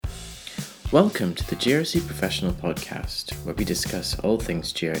Welcome to the GRC Professional Podcast, where we discuss all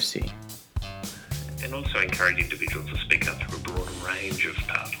things GRC. And also encourage individuals to speak up through a broader range of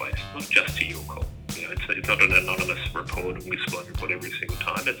pathways, not just to your call. It's not an anonymous report, a whistleblowing report every single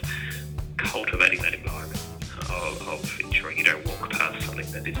time. It's cultivating that environment of ensuring you don't walk past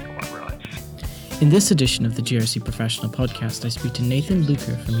something that isn't quite right. In this edition of the GRC Professional Podcast, I speak to Nathan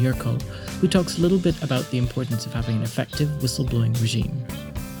Luker from Your Call, who talks a little bit about the importance of having an effective whistleblowing regime.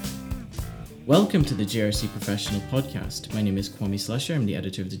 Welcome to the GRC Professional Podcast. My name is Kwame Slusher. I'm the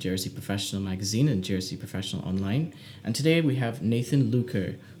editor of the GRC Professional magazine and GRC Professional Online. And today we have Nathan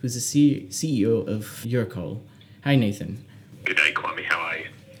Luker, who's the CEO of Your Call. Hi, Nathan. Good day, Kwame. How are you?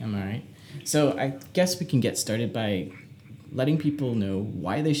 I'm all right. So I guess we can get started by letting people know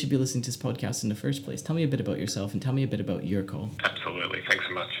why they should be listening to this podcast in the first place. Tell me a bit about yourself and tell me a bit about Your Call. Absolutely. Thanks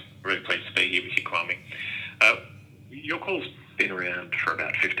so much. Really pleased to be here with you, Kwame. Your Call's been around for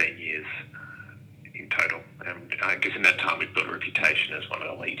about 15 years in total. And I guess in that time we've built a reputation as one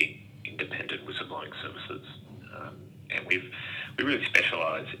of the leading independent whistleblowing services. And we really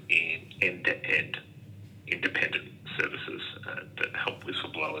specialise in end-to-end independent services that help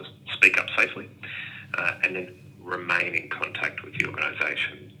whistleblowers speak up safely and then remain in contact with the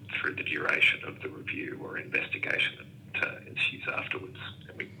organisation through the duration of the review or investigation that ensues afterwards.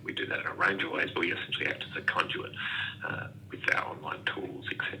 And we do that in a range of ways, but we essentially act as a conduit with our online tools,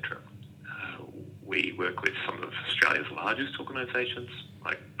 etc. We work with some of Australia's largest organisations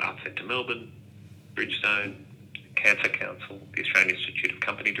like Arts Centre Melbourne, Bridgestone, Cancer Council, the Australian Institute of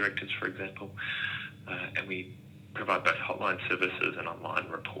Company Directors, for example, and we provide both hotline services and online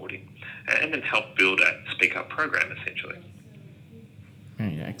reporting, and then help build a Speak Up program, essentially.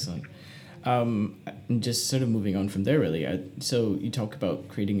 Right, excellent. And just sort of moving on from there, really. So you talk about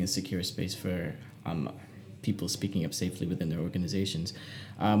creating a secure space for people speaking up safely within their organizations.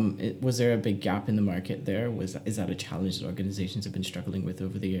 Was there a big gap in the market there? Is that a challenge that organizations have been struggling with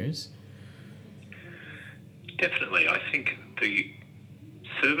over the years? Definitely. I think the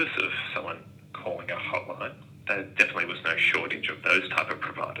service of someone calling a hotline, there definitely was no shortage of those type of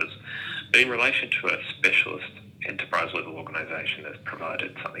providers. But in relation to a specialist enterprise level organisation that's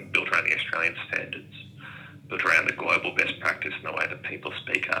provided something built around the Australian standards, built around the global best practice in the way that people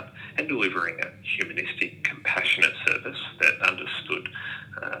speak up, and delivering a humanistic, compassionate service that understood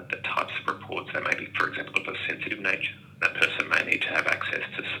the types of reports that may be, for example, of a sensitive nature. That person may need to have access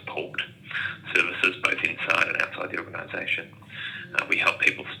to support services both inside and outside the organisation. We help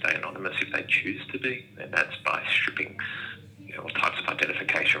people stay anonymous if they choose to be, and that's by stripping all types of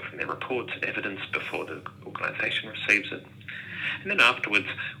identification from their reports and evidence before the organisation receives it. And then afterwards,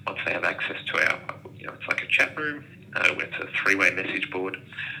 once they have access to our, it's like a chat room, it's a three-way message board.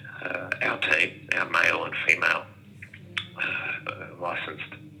 Our team, our male and female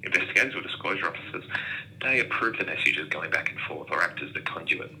licensed investigators or disclosure officers, they approve the messages going back and forth or act as the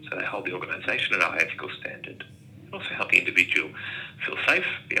conduit. So they hold the organisation at our ethical standard. Also help the individual feel safe,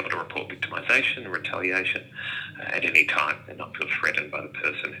 be able to report victimisation and retaliation at any time and not feel threatened by the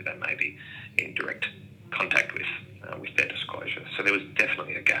person who they may be in direct contact with their disclosure. So there was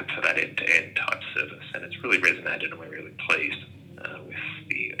definitely a gap for that end-to-end type service, and it's really resonated, and we're really pleased with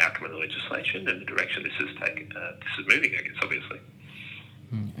the outcome of the legislation and the direction this is moving, I guess, obviously.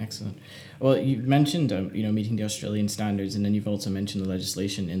 Excellent. Well, you mentioned, meeting the Australian standards, and then you've also mentioned the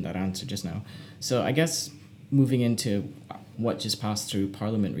legislation in that answer just now. So I guess moving into what just passed through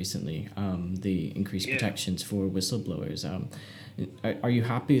Parliament recently, the increased protections for whistleblowers, are you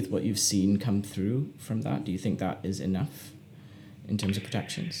happy with what you've seen come through from that? Do you think that is enough in terms of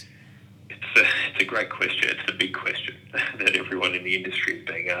protections? It's a great question. It's the big question that everyone in the industry is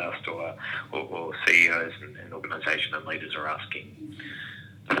being asked, or CEOs and organisation and leaders are asking.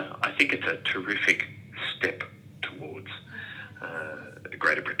 I think it's a terrific step towards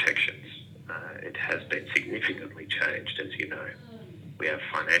greater protections. It has been significantly changed, as you know. We have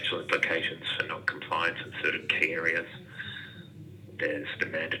financial implications for non-compliance in certain key areas. There's the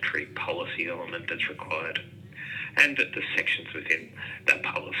mandatory policy element that's required, and that the sections within that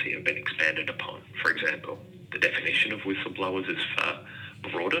policy have been expanded upon. For example, the definition of whistleblowers is far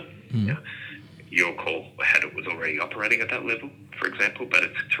broader. Your Call was already operating at that level, for example, but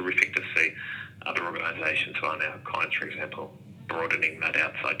it's terrific to see other organisations who are now clients, for example, broadening that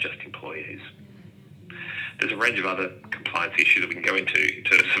outside just employees. There's a range of other compliance issues that we can go into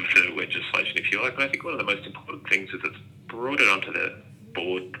some further legislation, if you like, but I think one of the most important things is it's brought it onto the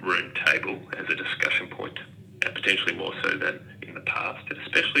boardroom table as a discussion point, and potentially more so than in the past, and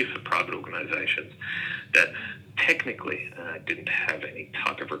especially for private organisations that technically didn't have any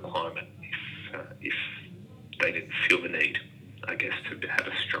type of requirement if they didn't feel the need, I guess, to have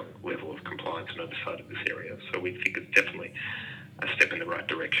a strong level of compliance compliance and oversight of this area. So we think it's definitely a step in the right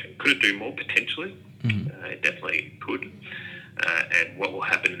direction. Could it do more? Potentially. It definitely could. And what will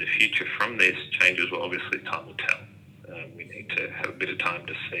happen in the future from these changes, well, obviously time will tell. We need to have a bit of time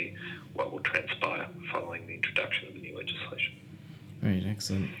to see what will transpire following the introduction of the new legislation. Right,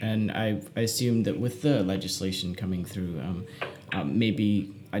 excellent. And I assume that with the legislation coming through,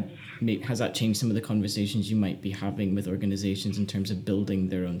 has that changed some of the conversations you might be having with organizations in terms of building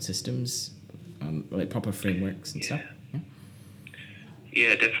their own systems, like proper frameworks and stuff?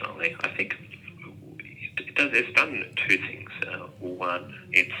 Yeah, definitely. I think it's done two things. One,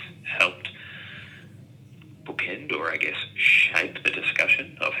 it's helped bookend, or I guess shape the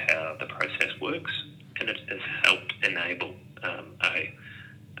discussion of how the process works, and it has helped enable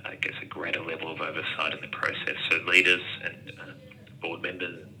a greater level of oversight in the process. So leaders and board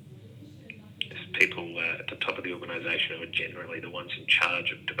members, people at the top of the organisation who are generally the ones in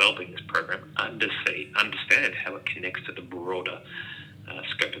charge of developing this program understand how it connects to the broader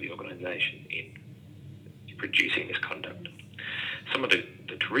scope of the organisation in reducing misconduct. Some of the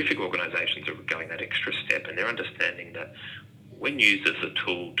terrific organisations are going that extra step, and they're understanding that when used as a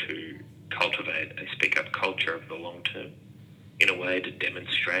tool to cultivate a speak-up culture over the long term, in a way to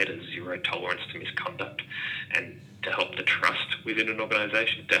demonstrate a zero tolerance to misconduct and to help the trust within an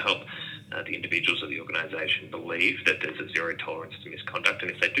organisation, to help the individuals of the organisation believe that there's a zero tolerance to misconduct, and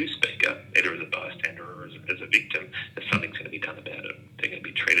if they do speak up, either as a bystander or as a victim, that something's going to be done about it. They're going to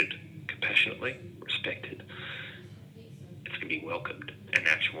be treated compassionately, respected. It's going to be welcomed, and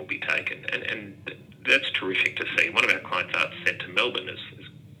action will be taken. And that's terrific to see. One of our clients, Arts Centre Melbourne, is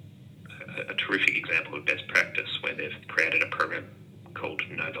a terrific example of best practice, where they've created a program called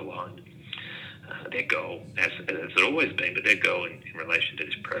Know the Line. Their goal, as it's always been, but their goal in relation to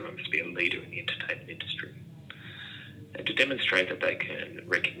this program is to be a leader in the entertainment industry and to demonstrate that they can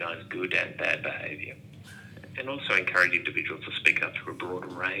recognise good and bad behaviour, and also encourage individuals to speak up through a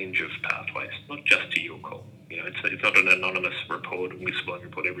broad range of pathways, not just to Your Call. It's not an anonymous report, whistleblowing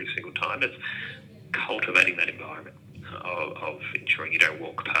report every single time. It's cultivating that environment of ensuring you don't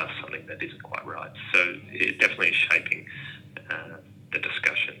walk past something that isn't quite right. So it definitely is shaping the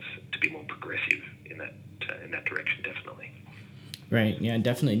discussions to be more progressive in that direction, definitely. Right. Yeah,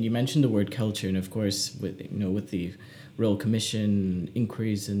 definitely. And you mentioned the word culture, and of course, with the Royal Commission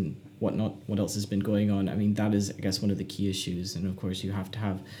inquiries and whatnot, what else has been going on. I mean, that is, I guess, one of the key issues. And of course, you have to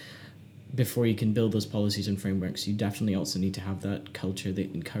have, before you can build those policies and frameworks, you definitely also need to have that culture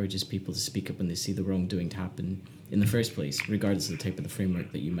that encourages people to speak up when they see the wrongdoing to happen in the first place, regardless of the type of the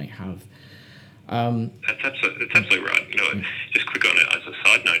framework that you might have. That's absolutely right. Just quick on it as a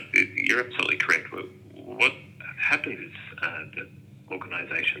side note, you're absolutely correct. What happens is that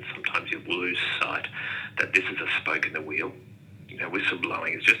organisations, sometimes you lose sight that this is a spoke in the wheel.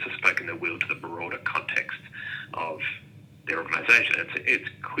 Whistleblowing is just a spoke in the wheel to the broader context of their organisation. It's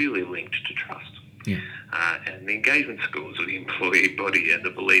clearly linked to trust. Yeah. And the engagement scores of the employee body, and the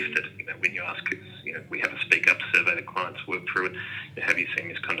belief that when you ask, we have a speak up survey that clients work through, and have you seen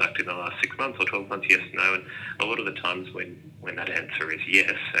misconduct in the last 6 months or 12 months? Yes, no. And a lot of the times when that answer is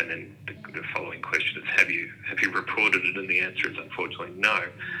yes, and then the following question is have you reported it, and the answer is unfortunately no.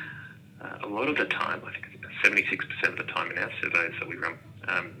 A lot of the time, I think 76% of the time in our surveys that we run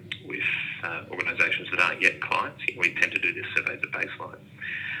with organisations that aren't yet clients, we tend to do this survey as a baseline.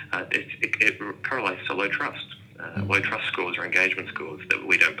 It correlates to low trust. Low trust scores or engagement scores, that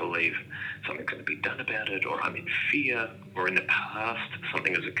we don't believe something's going to be done about it, or I'm in fear, or in the past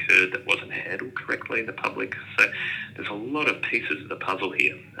something has occurred that wasn't handled correctly in the public. So there's a lot of pieces of the puzzle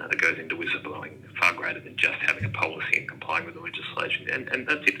here that goes into whistleblowing, far greater than just having a policy and complying with the legislation. And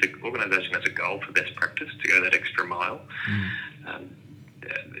that's if the organisation has a goal for best practice to go that extra mile.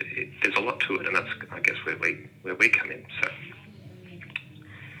 There's a lot to it, and that's, I guess, where we come in. So.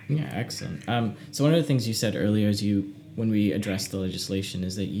 Yeah, excellent. So one of the things you said earlier is when we addressed the legislation,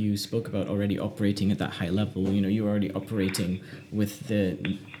 is that you spoke about already operating at that high level. You were already operating with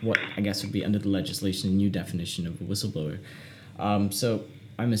what I guess would be under the legislation, a new definition of a whistleblower. So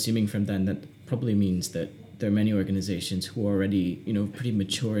I'm assuming from then that probably means that there are many organizations who are already, pretty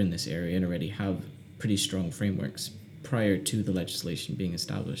mature in this area and already have pretty strong frameworks prior to the legislation being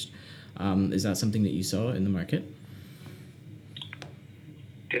established. Is that something that you saw in the market?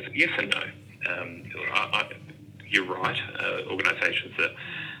 Yes and no. You're right. Organisations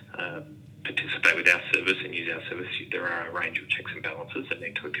that participate with our service and use our service, there are a range of checks and balances that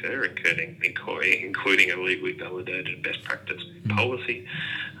need to occur, including a legally validated best practice policy,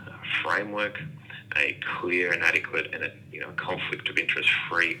 framework, a clear and adequate and a conflict of interest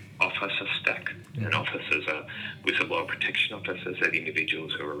free officer stack. And officers are whistleblower protection officers. They're the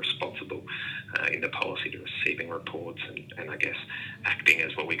individuals who are responsible in the policy to receiving reports and I guess acting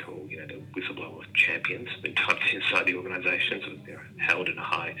as what we call, the whistleblower champions inside the organisation, so they're held in a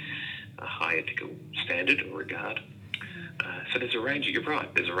high ethical standard or regard. So there's a range. You're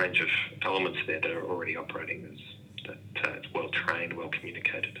right. There's a range of elements there that are already operating that it's well trained, well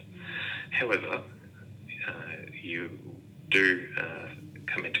communicated. However, you do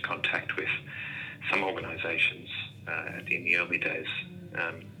come into contact with some organisations in the early days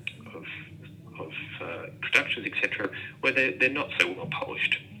of productions, etc., where they're not so well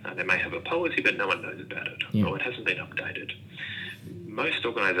polished. They may have a policy, but no one knows about it, or it hasn't been updated. Most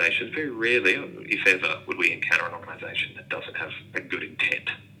organisations, very rarely, if ever, would we encounter an organisation that doesn't have a good intent.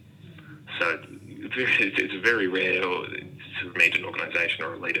 So it's very rare to meet an organisation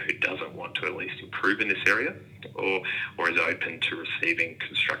or a leader who doesn't want to at least improve in this area, or is open to receiving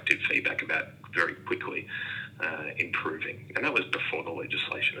constructive feedback about very quickly improving. And that was before the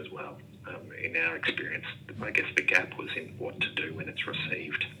legislation as well. In our experience, I guess the gap was in what to do when it's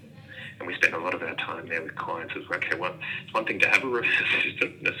received. And we spend a lot of our time there with clients as well. Okay, it's one thing to have a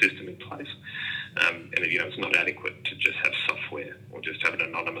system in place, and it's not adequate to just have software or just have an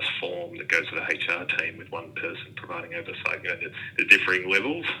anonymous form that goes to the HR team with one person providing oversight. The differing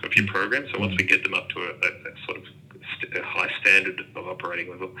levels of your program. So once we get them up to a sort of a high standard of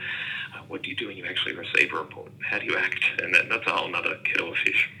operating level, what do you do when you actually receive a report? How do you act? And that's a whole other kettle of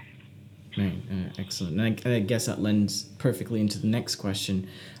fish. Right, excellent. And I guess that lends perfectly into the next question,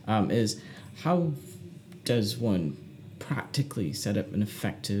 is how does one practically set up an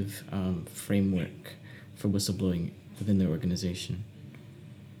effective framework for whistleblowing within the organization?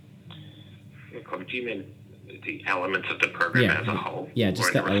 Do you mean the elements of the program as a whole? Yeah,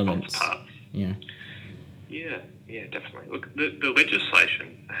 just the elements. Parts? Yeah, definitely. Look, the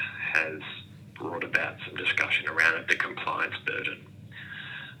legislation has brought about some discussion around the compliance burden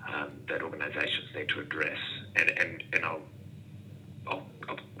that organisations need to address, and I'll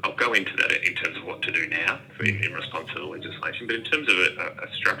go into that in terms of what to do now in response to the legislation. But in terms of a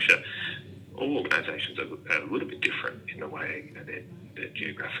structure, all organisations are a little bit different in the way their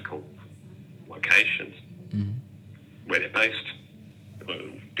geographical locations, where they're based,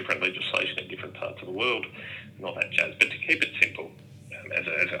 different legislation in different parts of the world, and all that jazz. But to keep it simple, as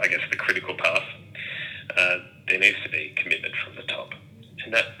I guess the critical path, there needs to be commitment from the top.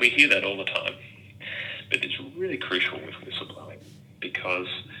 And that we hear that all the time, but it's really crucial with whistleblowing, because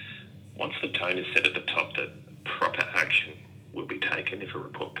once the tone is set at the top that proper action will be taken if a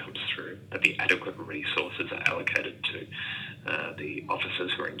report comes through, that the adequate resources are allocated to the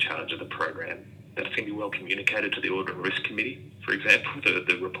officers who are in charge of the program, that it's going to be well communicated to the Audit and Risk Committee, for example,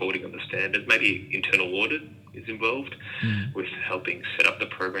 the reporting on the standards. Maybe internal audit is involved with helping set up the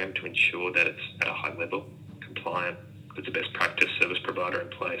program to ensure that it's at a high level, compliant, with the best practice service provider in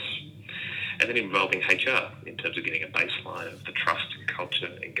place, and then involving HR in terms of getting a baseline of the trust and culture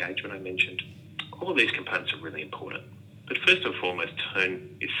engagement I mentioned. All of these components are really important. But first and foremost,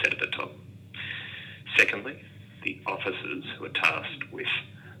 tone is set at the top. Secondly, the officers who are tasked with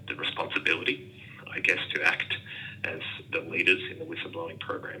the responsibility, I guess, to act as the leaders in the whistleblowing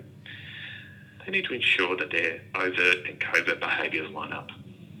program, they need to ensure that their overt and covert behaviours line up.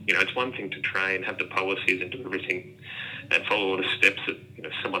 It's one thing to train, have the policies and do everything and follow all the steps that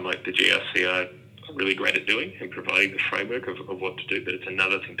someone like the GRCR are really great at doing and providing the framework of what to do, but it's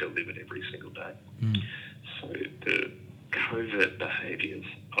another thing to live it every single day. So the covert behaviours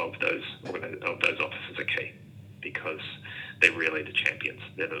of those officers are key, because they're really the champions.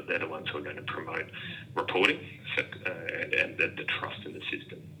 They're the ones who are going to promote reporting and the trust in the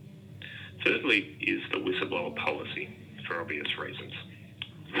system. Thirdly is the whistleblower policy, for obvious reasons.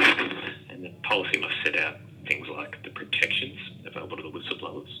 And the policy must set out things like the protections available to the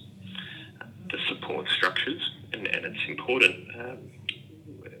whistleblowers, the support structures, and it's important.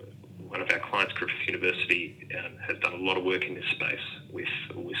 One of our clients, Griffith University, has done a lot of work in this space with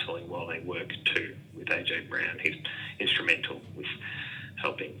whistling while they work too with AJ Brown. He's instrumental with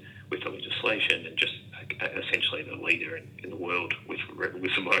helping with the legislation and just essentially the leader in the world with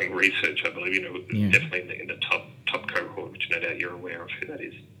whistleblowing research, I believe, definitely in the top cohort, which no doubt you're aware of who that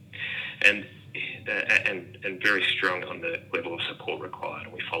is. And very strong on the level of support required.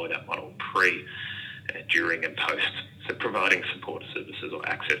 And we follow that model pre, during and post. So providing support services or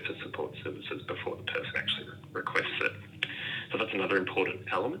access to support services before the person actually requests it. So that's another important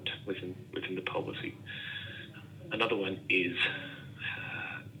element within the policy. Another one is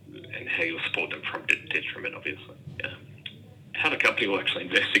and how you'll support them from detriment, obviously. How the company will actually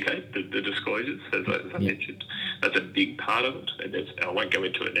investigate the disclosures, as I mentioned. That's a big part of it. And I won't go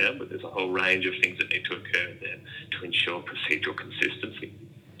into it now, but there's a whole range of things that need to occur there to ensure procedural consistency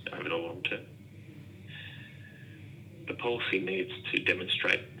over the long term. policy needs to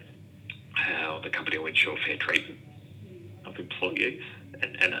demonstrate how the company will ensure fair treatment of employees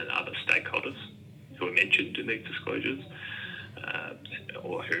and other stakeholders who are mentioned in these disclosures,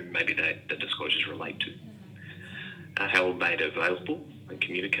 or who maybe the disclosures relate to, how made available and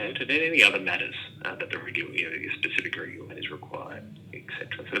communicated, and any other matters that the specific regulators require,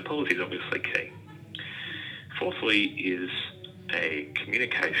 etc. So the policy is obviously key. Fourthly is a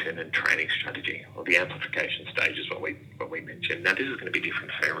communication and training strategy, or the amplification stage is what we mentioned. Now, this is going to be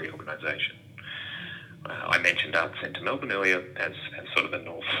different for every organisation. I mentioned Arts Centre Melbourne earlier as sort of a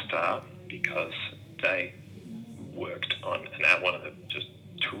North Star, because they worked on one of the just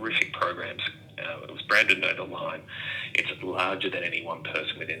terrific programs. It was branded Know the Line. It's larger than any one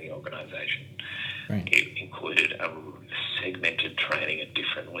person within the organisation. Right. It included a segmented training at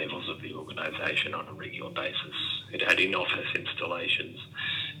different levels of the organisation on a regular basis. It had in-office installations,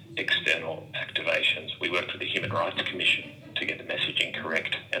 external activations. We worked with the Human Rights Commission to get the messaging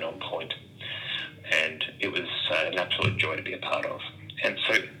correct and on point. And it was an absolute joy to be a part of. And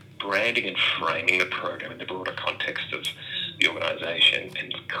so branding and framing the program in the broader context of the organisation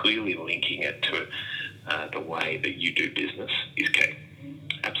and clearly linking it to the way that you do business is key.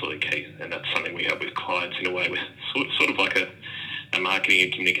 Absolutely key. And that's something we help with clients in a way. We're sort of like a marketing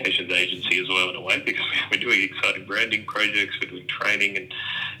and communications agency as well in a way, because we're doing exciting branding projects, we're doing training, and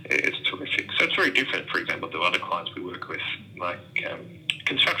it's terrific. So it's very different, for example, to other clients we work with, like a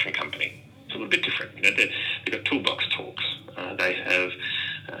construction company. It's a little bit different. They've got toolbox talks. They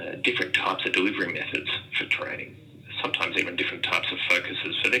have different types of delivery methods for training, sometimes even different types of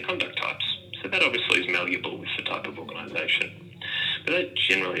focuses for their conduct types. So that obviously is malleable with the type of organisation. But that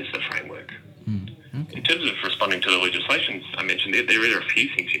generally is the framework. Okay. In terms of responding to the legislation I mentioned, there are a few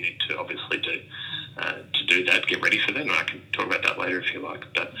things you need to obviously do to do that, get ready for that, and I can talk about that later if you like.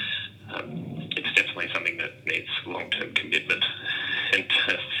 But it's definitely something that needs long-term commitment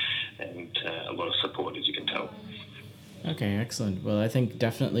and a lot of support, as you can tell. Okay, excellent. Well, I think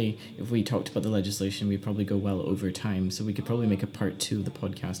definitely if we talked about the legislation, we'd probably go well over time, so we could probably make a part 2 of the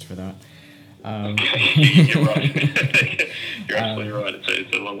podcast for that. Okay, you're right. You're absolutely right.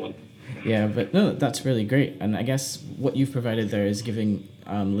 It's a long one. Yeah, but no, that's really great. And I guess what you've provided there is giving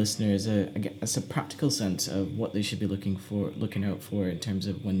listeners a practical sense of what they should be looking out for in terms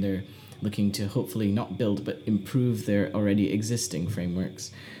of when they're looking to hopefully not build but improve their already existing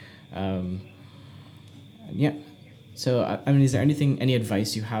frameworks. Yeah. So, I mean, is there any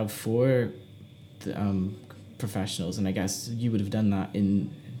advice you have for the professionals? And I guess you would have done that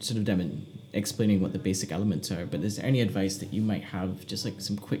in sort of explaining what the basic elements are, but is there any advice that you might have, just like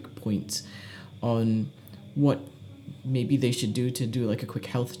some quick points on what maybe they should do to do like a quick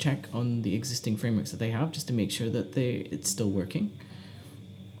health check on the existing frameworks that they have, just to make sure that it's still working?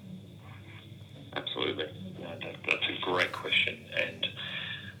 Absolutely. That's a great question, and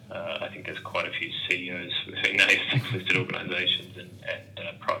I think there's quite a few CEOs within ASX-listed organisations and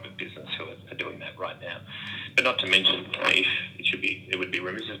private business who are doing that right now. But not to mention, it would be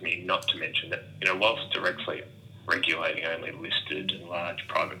remiss of me not to mention that, whilst directly regulating only listed and large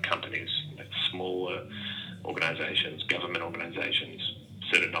private companies, smaller organisations, government organisations,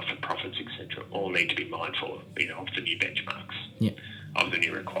 certain not-for-profits, etc., all need to be mindful of the new benchmarks, of the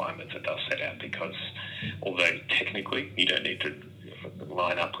new requirements that they'll set out, because although technically you don't need to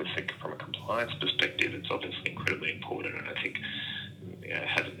line up with it from a compliance perspective, it's obviously incredibly important, and I think it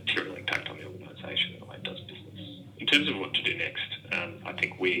has a material impact on the organisation and the way it does business. In terms of what to do next, I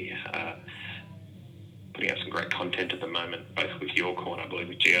think we are putting out some great content at the moment, both with Yorkcall and I believe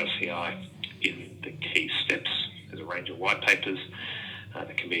with GRCI, in the key steps. There's a range of white papers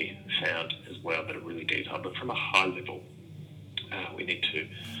that can be found as well that are really detailed, but from a high level, we need to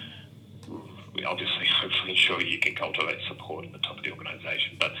obviously hopefully ensure you can cultivate support at the top of the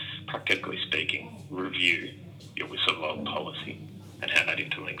organisation, but practically speaking, review your whistleblower policy and how that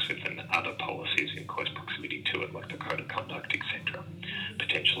interlinks with other policies in close proximity to it, like the code of conduct, etc.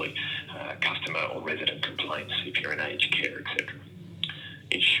 Potentially customer or resident complaints if you're in aged care, etc.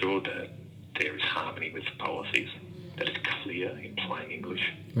 Ensure that there is harmony with the policies, that it's clear in plain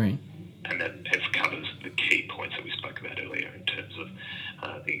English, right, and that it covers the key points that we spoke about earlier in terms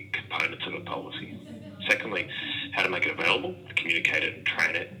of the components of a policy. Secondly, how to make it available, communicate it and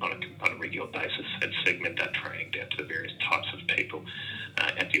train it on a regular basis, and segment that training down to the various types of people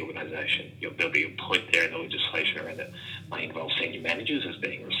at the organisation. There'll be a point there in the legislation around that may involve senior managers as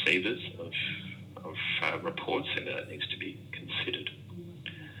being receivers of reports, and that needs to be considered.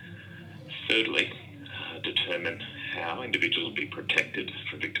 Thirdly, determine how individuals will be protected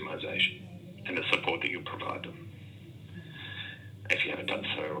from victimisation and the support that you provide them. if you haven't done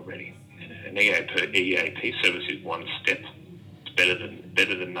so already. An EAP service is one step. It's better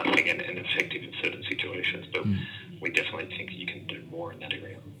than nothing and effective in certain situations, but we definitely think you can do more in that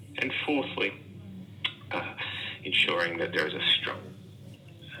area. And fourthly, ensuring that there is a strong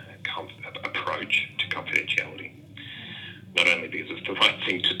approach to confidentiality, not only because it's the right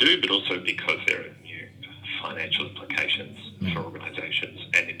thing to do, but also because there are new financial implications for organisations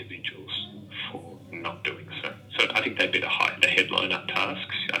and individuals for not doing so. So I think they'd be the headline up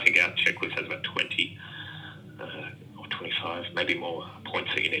tasks. I think our checklist has about 20 or 25, maybe more points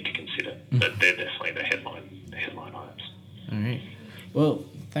that you need to consider, but they're definitely the headline items. All right. Well,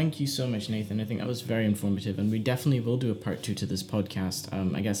 thank you so much, Nathan. I think that was very informative, and we definitely will do a part 2 to this podcast.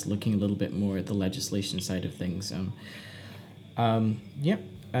 I guess looking a little bit more at the legislation side of things.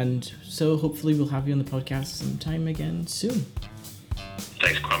 And so hopefully we'll have you on the podcast sometime again soon.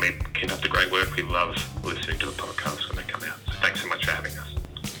 Thanks, Kwame. Keep up the great work. We love listening to the podcasts when they come out. So thanks so much for having us.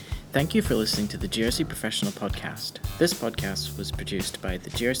 Thank you for listening to the GRC Professional Podcast. This podcast was produced by the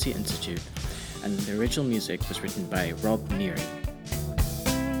GRC Institute, and the original music was written by Rob Neary.